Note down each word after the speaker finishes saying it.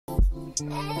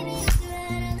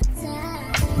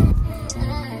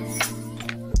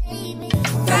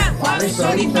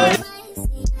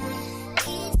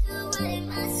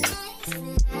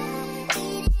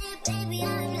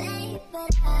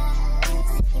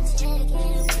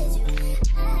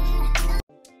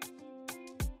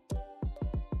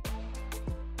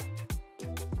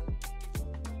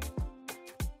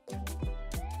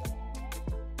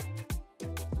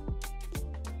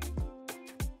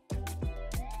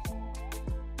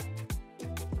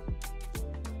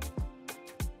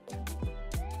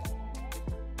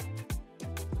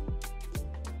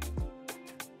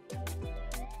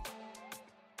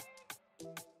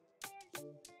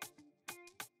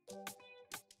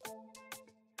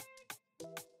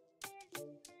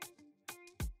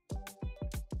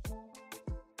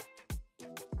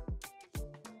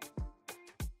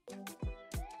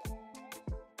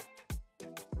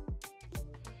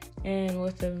And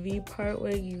with a V part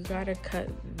wig, you gotta cut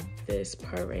this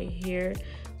part right here,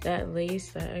 that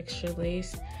lace, that extra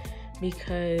lace,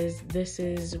 because this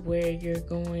is where you're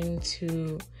going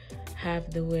to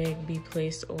have the wig be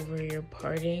placed over your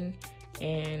parting,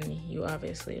 and you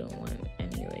obviously don't want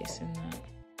any lace in that.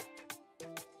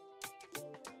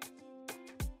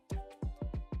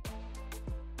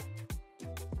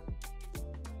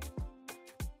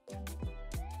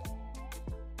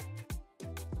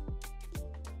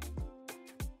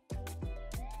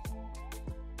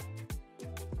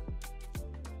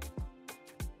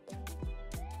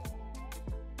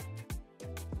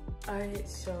 Alright,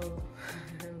 so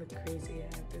I look crazy.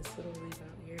 I have this little weave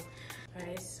out here.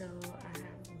 Alright, so I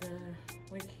have the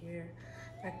wig here.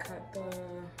 I cut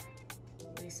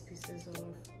the lace pieces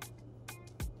off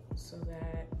so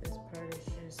that this part is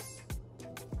just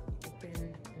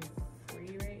open and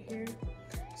free right here.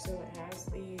 So it has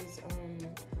these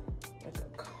like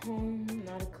a comb,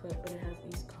 not a clip, but it has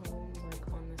these combs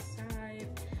like on the side,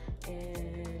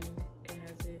 and it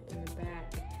has it in the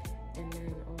back, and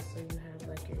then also you have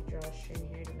like your drawstring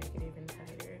here to make it even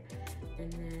tighter,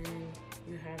 and then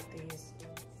you have these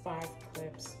 5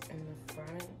 clips in the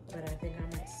front, but I think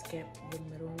I might skip the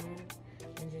middle one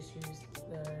and just use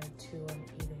the 2 on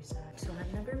either side. So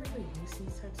I've never really used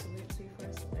these types of wigs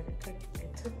before, so like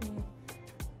it took me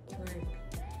like,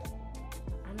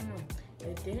 I don't know,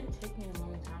 it didn't take me a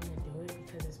long time to do it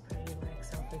because it's pretty like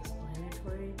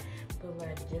self-explanatory, but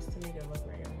like just to make it look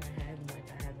right on my head, like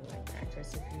I had to like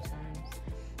practice a few times.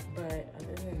 But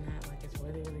other than that, like it's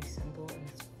really, really simple and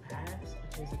it's fast,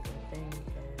 which is a good thing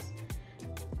because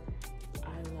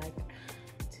I like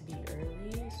to be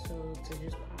early, so to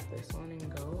just pop this on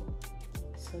and go,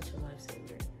 such a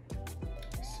lifesaver.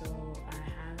 So I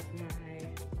have my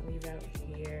weave out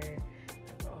here.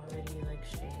 I've already like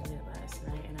straightened it last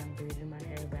night, and I braided my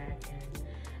hair back and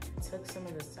I took some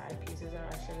of the side pieces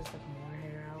out. I should have took more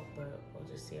hair out, but we'll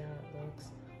just see how it looks.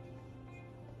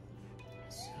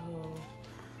 So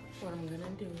what I'm gonna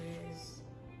do is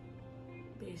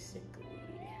basically,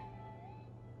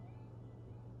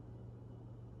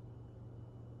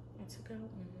 I took out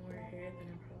more hair than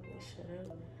I probably should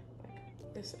have.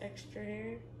 Like this extra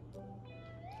hair,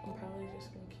 I'm probably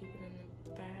just gonna keep it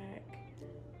in the back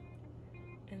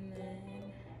and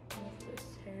then move this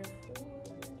hair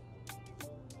forward.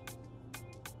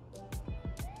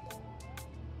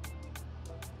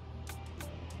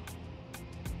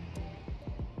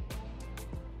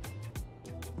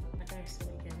 Like I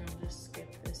said again, I'll just skip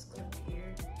this clip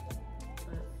here,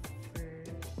 but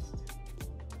first,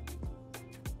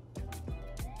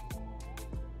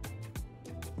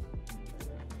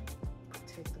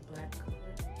 take the black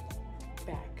clip,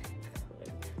 back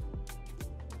clip,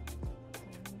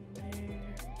 in there.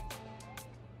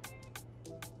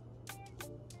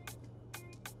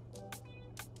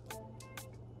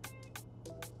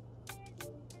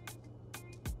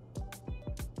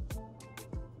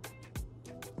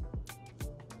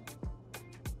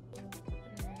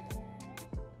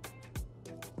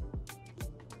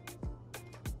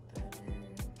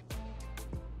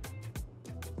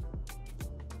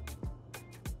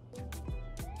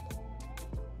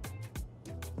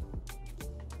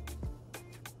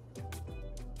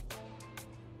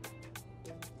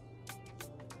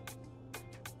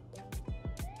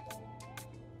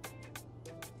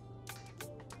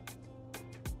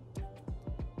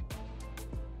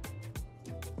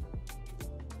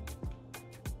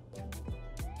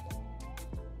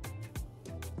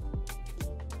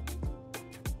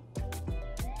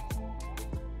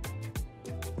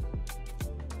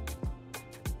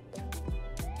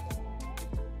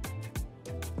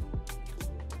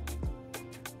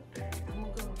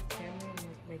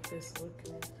 This look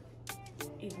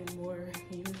even more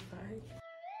unified.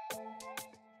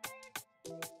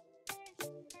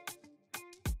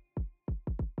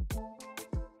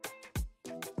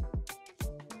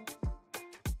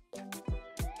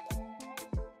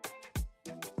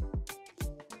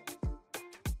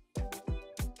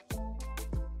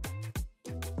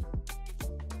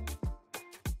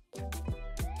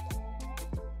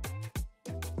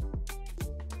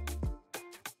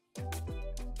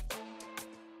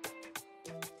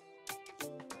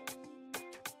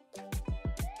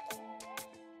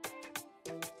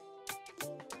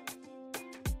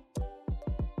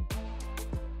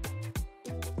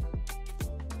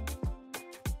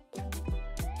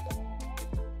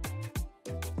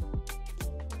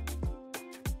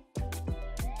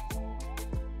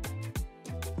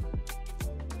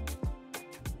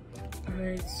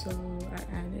 Alright, so I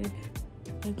added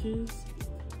edges.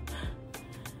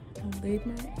 I laid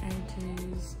my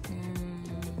edges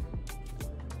and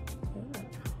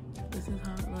this is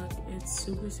how it looks. It's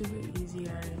super easy.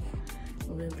 I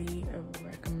really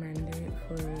recommend it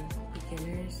for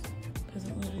beginners because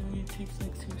it literally takes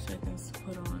like 2 seconds to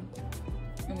put on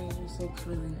and it just looks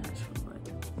really natural,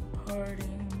 like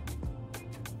parting.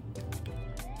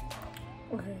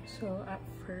 Okay, so at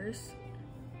first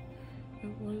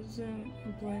it wasn't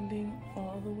blending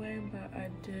all the way, but I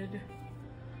did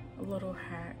a little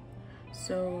hack.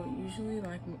 So usually,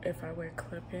 like if I wear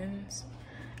clip-ins,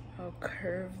 I'll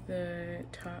curve the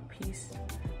top piece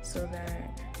so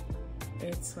that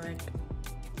it's like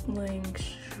laying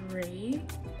straight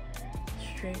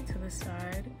to the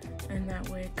side, and that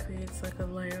way it creates like a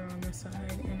layer on the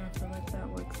side, and I feel like that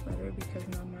works better because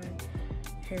now my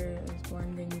hair is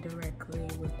blending directly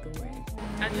with the wig.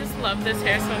 I just love this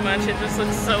hair so much. It just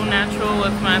looks so natural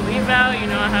with my leave out. You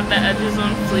know, I have the edges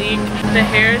on fleek. The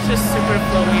hair is just super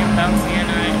flowy and bouncy,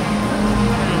 and I'm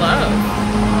in love.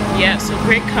 Yeah, so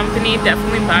great company.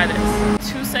 Definitely buy this.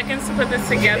 2 seconds to put this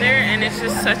together, and it's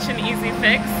just such an easy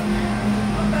fix.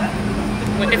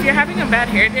 If you're having a bad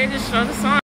hair day, just throw this on.